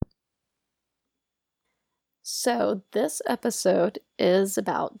So, this episode is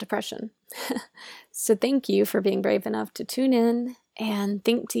about depression. So, thank you for being brave enough to tune in and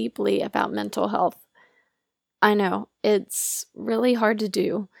think deeply about mental health. I know it's really hard to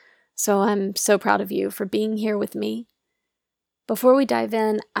do, so I'm so proud of you for being here with me. Before we dive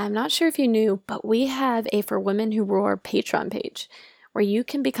in, I'm not sure if you knew, but we have a For Women Who Roar Patreon page where you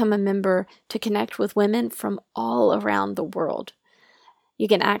can become a member to connect with women from all around the world. You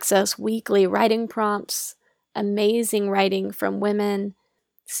can access weekly writing prompts, amazing writing from women,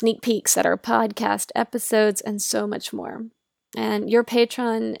 sneak peeks at our podcast episodes, and so much more. And your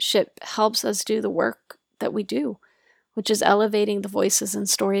patronship helps us do the work that we do, which is elevating the voices and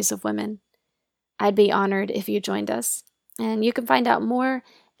stories of women. I'd be honored if you joined us. And you can find out more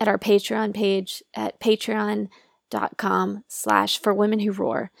at our Patreon page at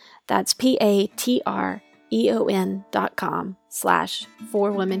patreon.com/forwomenwhoroar. That's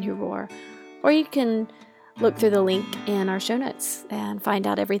patreon.com/forwomenwhoroar. Or you can look through the link in our show notes and find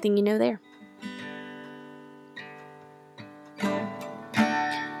out everything you know there.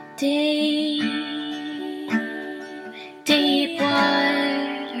 Deep, deep water.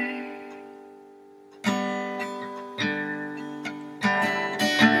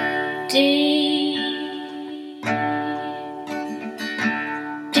 Deep,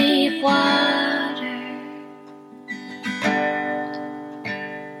 deep water.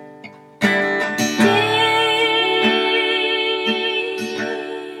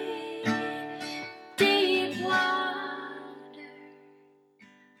 Deep water.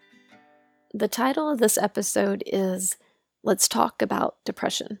 The title of this episode is Let's Talk About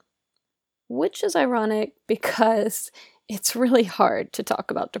Depression, which is ironic because it's really hard to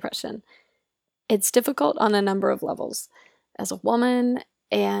talk about depression. It's difficult on a number of levels, as a woman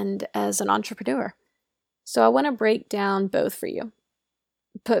and as an entrepreneur. So I want to break down both for you.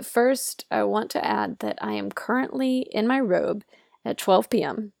 But first, I want to add that I am currently in my robe at 12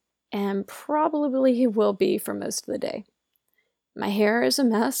 p.m. and probably will be for most of the day. My hair is a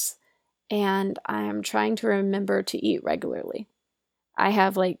mess, and I am trying to remember to eat regularly. I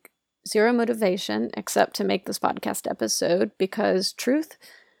have zero motivation except to make this podcast episode because, truth,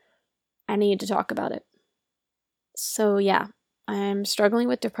 I need to talk about it. So yeah, I'm struggling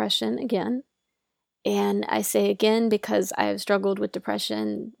with depression again. And I say again because I have struggled with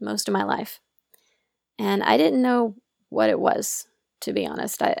depression most of my life. And I didn't know what it was, to be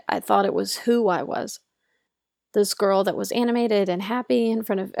honest. I thought it was who I was. This girl that was animated and happy in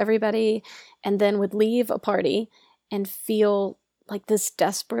front of everybody, and then would leave a party and feel like this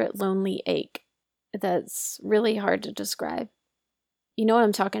desperate, lonely ache that's really hard to describe. You know what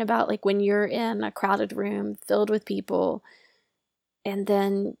I'm talking about? Like when you're in a crowded room filled with people, and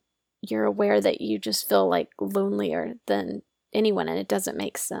then you're aware that you just feel like lonelier than anyone, and it doesn't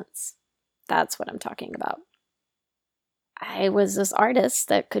make sense. That's what I'm talking about. I was this artist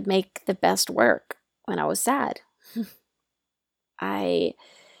that could make the best work when I was sad. I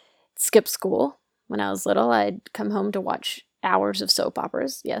skipped school when I was little. I'd come home to watch hours of soap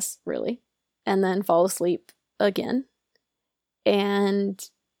operas. Yes, really. And then fall asleep again. And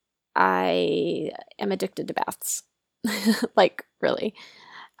I am addicted to baths. Really.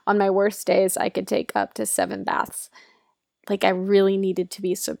 On my worst days, I could take up to 7 baths. I really needed to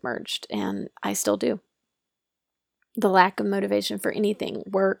be submerged, and I still do. The lack of motivation for anything,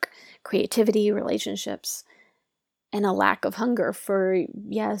 work, creativity, relationships, and a lack of hunger for,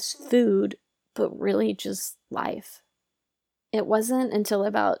 yes, food, but really just life. It wasn't until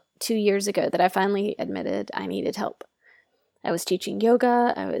about 2 years ago that I finally admitted I needed help. I was teaching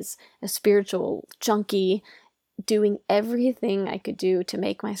yoga, I was a spiritual junkie, doing everything I could do to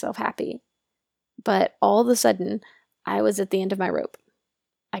make myself happy. But all of a sudden, I was at the end of my rope.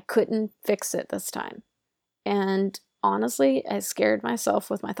 I couldn't fix it this time. And honestly, I scared myself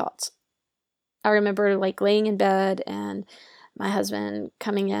with my thoughts. I remember laying in bed and my husband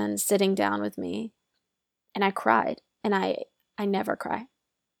coming in, sitting down with me, and I cried. And I never cry.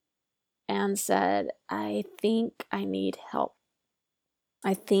 And said, I think I need help.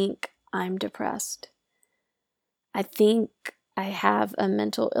 I think I'm depressed. I think I have a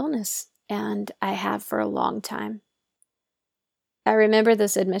mental illness, and I have for a long time. I remember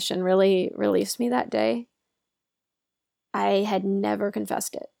this admission really released me that day. I had never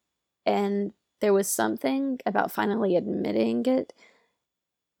confessed it, and there was something about finally admitting it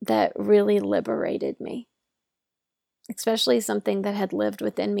that really liberated me, especially something that had lived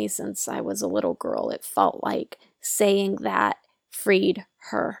within me since I was a little girl. It felt like saying that freed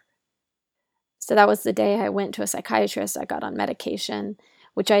her. So that was the day I went to a psychiatrist. I got on medication,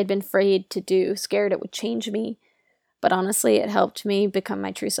 which I had been afraid to do, scared it would change me. But honestly, it helped me become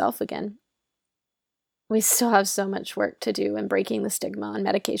my true self again. We still have so much work to do in breaking the stigma on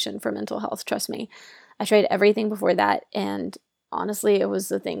medication for mental health. Trust me. I tried everything before that, and honestly, it was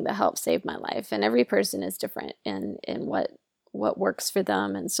the thing that helped save my life. And every person is different in what works for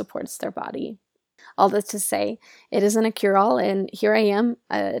them and supports their body. All this to say, it isn't a cure-all, and here I am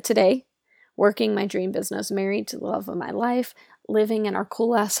today, working my dream business, married to the love of my life, living in our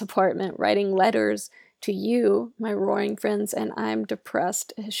cool-ass apartment, writing letters to you, my roaring friends, and I'm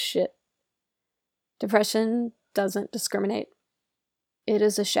depressed as shit. Depression doesn't discriminate. It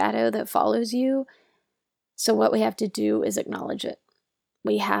is a shadow that follows you, so what we have to do is acknowledge it.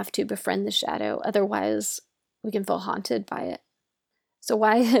 We have to befriend the shadow, otherwise we can feel haunted by it. So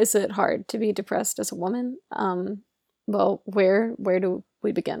why is it hard to be depressed as a woman? Well, where do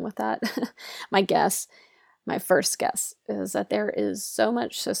we begin with that? My first guess, is that there is so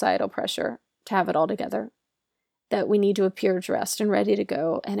much societal pressure to have it all together that we need to appear dressed and ready to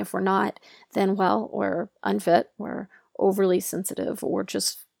go. And if we're not, then, well, we're unfit, we're overly sensitive, or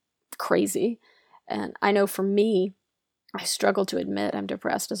just crazy. And I know for me, I struggle to admit I'm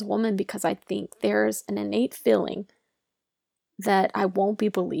depressed as a woman because I think there's an innate feeling that I won't be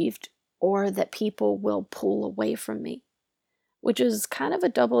believed or that people will pull away from me, which is kind of a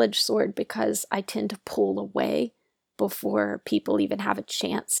double-edged sword because I tend to pull away before people even have a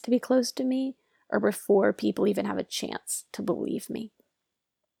chance to be close to me or before people even have a chance to believe me.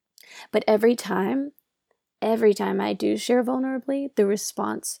 But every time I do share vulnerably, the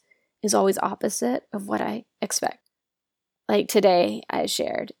response is always opposite of what I expect. Like today, I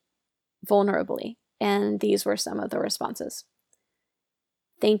shared vulnerably, and these were some of the responses.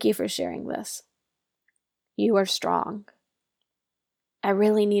 Thank you for sharing this. You are strong. I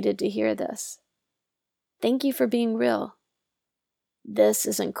really needed to hear this. Thank you for being real. This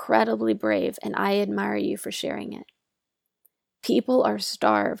is incredibly brave, and I admire you for sharing it. People are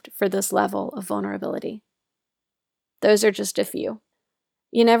starved for this level of vulnerability. Those are just a few.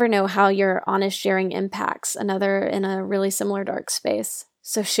 You never know how your honest sharing impacts another in a really similar dark space.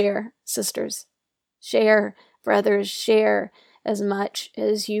 So share, sisters. Share, brothers, share as much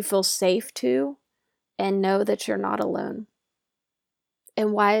as you feel safe to, and know that you're not alone.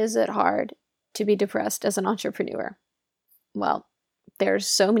 And why is it hard to be depressed as an entrepreneur? Well, there's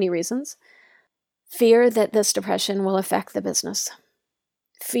so many reasons. Fear that this depression will affect the business.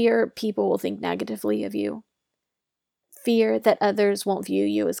 Fear people will think negatively of you. Fear that others won't view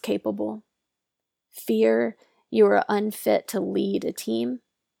you as capable. Fear you are unfit to lead a team.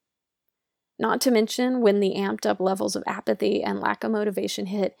 Not to mention, when the amped up levels of apathy and lack of motivation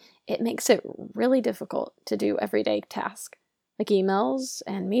hit, it makes it really difficult to do everyday tasks like emails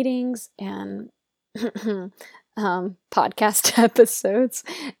and meetings and podcast episodes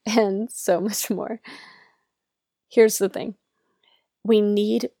and so much more. Here's the thing. We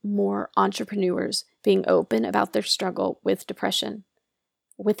need more entrepreneurs being open about their struggle with depression,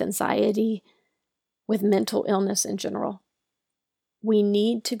 with anxiety, with mental illness in general. We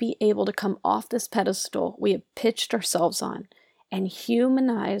need to be able to come off this pedestal we have pitched ourselves on and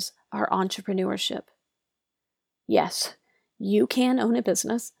humanize our entrepreneurship. Yes, you can own a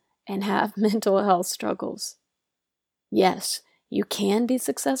business and have mental health struggles. Yes, you can be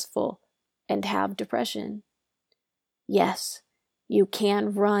successful and have depression. Yes, you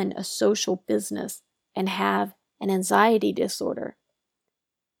can run a social business and have an anxiety disorder.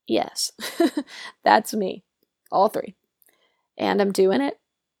 Yes, that's me. All three. And I'm doing it,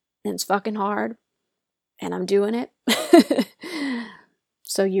 and it's fucking hard, and I'm doing it.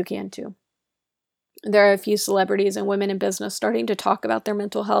 So you can too. There are a few celebrities and women in business starting to talk about their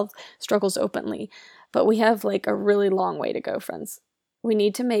mental health struggles openly, but we have like a really long way to go, friends. We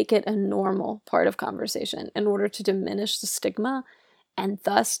need to make it a normal part of conversation in order to diminish the stigma and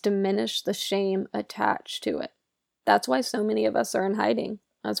thus diminish the shame attached to it. That's why so many of us are in hiding.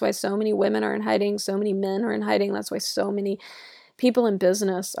 That's why so many women are in hiding, so many men are in hiding. That's why so many people in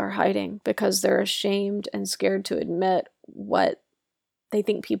business are hiding, because they're ashamed and scared to admit what they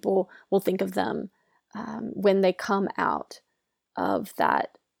think people will think of them when they come out of that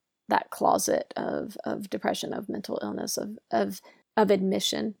closet of depression, of mental illness, of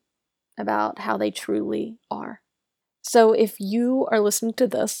admission about how they truly are. So if you are listening to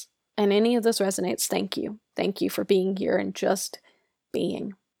this and any of this resonates, thank you. Thank you for being here and just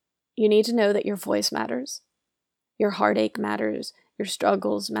being. You need to know that your voice matters. Your heartache matters. Your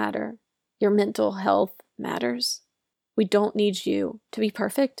struggles matter. Your mental health matters. We don't need you to be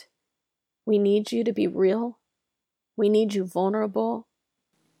perfect. We need you to be real. We need you vulnerable.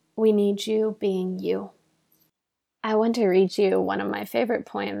 We need you being you. I want to read you one of my favorite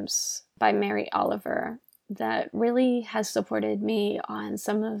poems by Mary Oliver that really has supported me on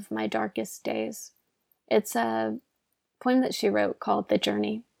some of my darkest days. It's a poem that she wrote called The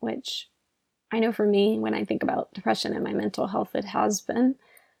Journey, which I know for me, when I think about depression and my mental health, it has been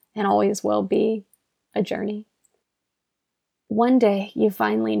and always will be a journey. One day you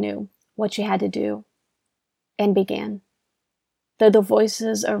finally knew what you had to do and began. Though the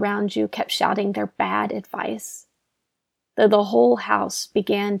voices around you kept shouting their bad advice, though the whole house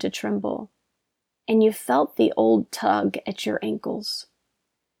began to tremble, and you felt the old tug at your ankles.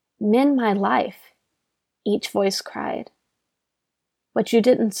 "Mend my life," each voice cried. But you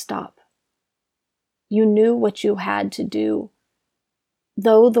didn't stop. You knew what you had to do,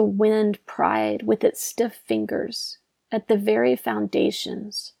 though the wind pried with its stiff fingers at the very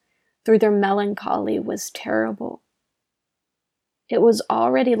foundations through their melancholy was terrible. It was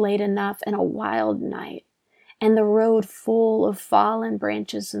already late enough in a wild night, and the road full of fallen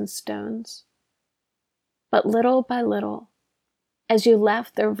branches and stones. But little by little, as you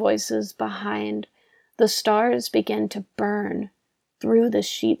left their voices behind, the stars began to burn through the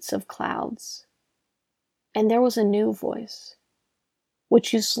sheets of clouds. And there was a new voice,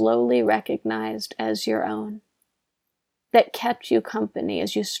 which you slowly recognized as your own, that kept you company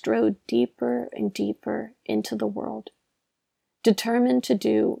as you strode deeper and deeper into the world, determined to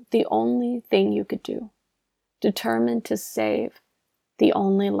do the only thing you could do, determined to save the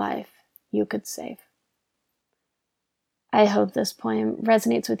only life you could save. I hope this poem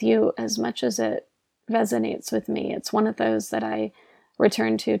resonates with you as much as it resonates with me. It's one of those that I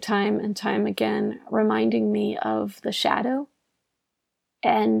return to time and time again, reminding me of the shadow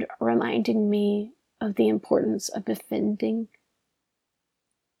and reminding me of the importance of befriending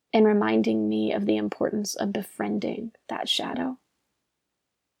and reminding me of the importance of befriending that shadow.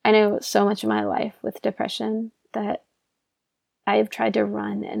 I know so much of my life with depression that I've tried to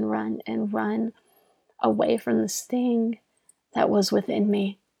run and run and run away from this thing that was within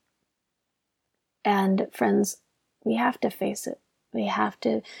me. And friends, we have to face it. We have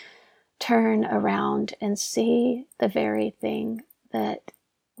to turn around and see the very thing that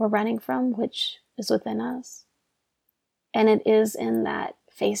we're running from, which is within us. And it is in that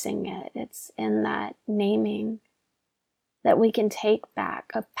facing it, it's in that naming that we can take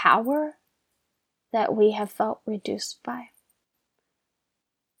back a power that we have felt reduced by.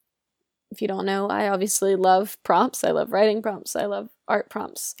 If you don't know, I obviously love prompts. I love writing prompts. I love art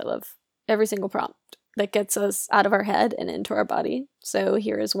prompts. I love every single prompt that gets us out of our head and into our body. So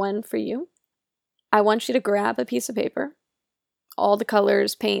here is one for you. I want you to grab a piece of paper, all the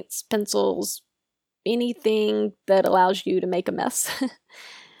colors, paints, pencils, anything that allows you to make a mess.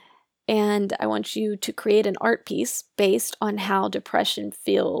 And I want you to create an art piece based on how depression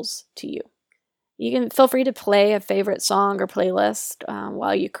feels to you. You can feel free to play a favorite song or playlist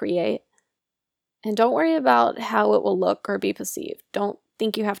while you create. And don't worry about how it will look or be perceived. Don't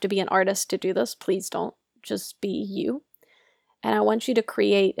think you have to be an artist to do this. Please don't. Just be you. And I want you to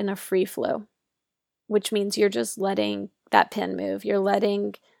create in a free flow, which means you're just letting that pen move. You're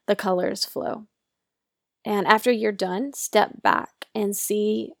letting the colors flow. And after you're done, step back and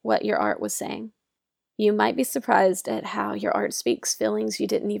see what your art was saying. You might be surprised at how your art speaks feelings you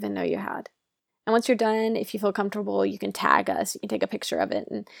didn't even know you had. And once you're done, if you feel comfortable, you can tag us. You can take a picture of it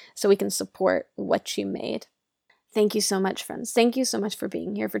and so we can support what you made. Thank you so much, friends. Thank you so much for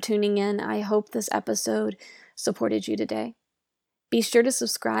being here, for tuning in. I hope this episode supported you today. Be sure to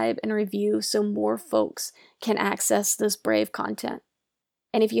subscribe and review so more folks can access this brave content.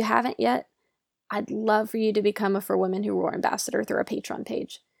 And if you haven't yet, I'd love for you to become a For Women Who Roar ambassador through our Patreon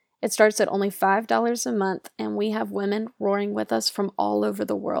page. It starts at only $5 a month, and we have women roaring with us from all over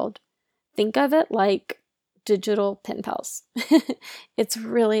the world. Think of it like digital pen pals. It's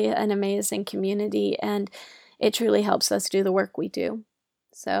really an amazing community, and it truly helps us do the work we do.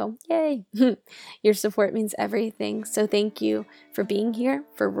 So, yay! Your support means everything. So thank you for being here,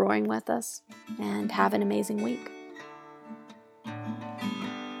 for roaring with us, and have an amazing week.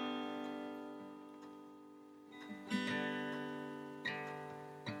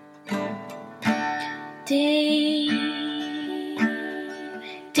 Deep,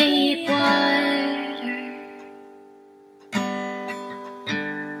 deep water.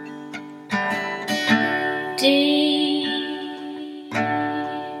 Deep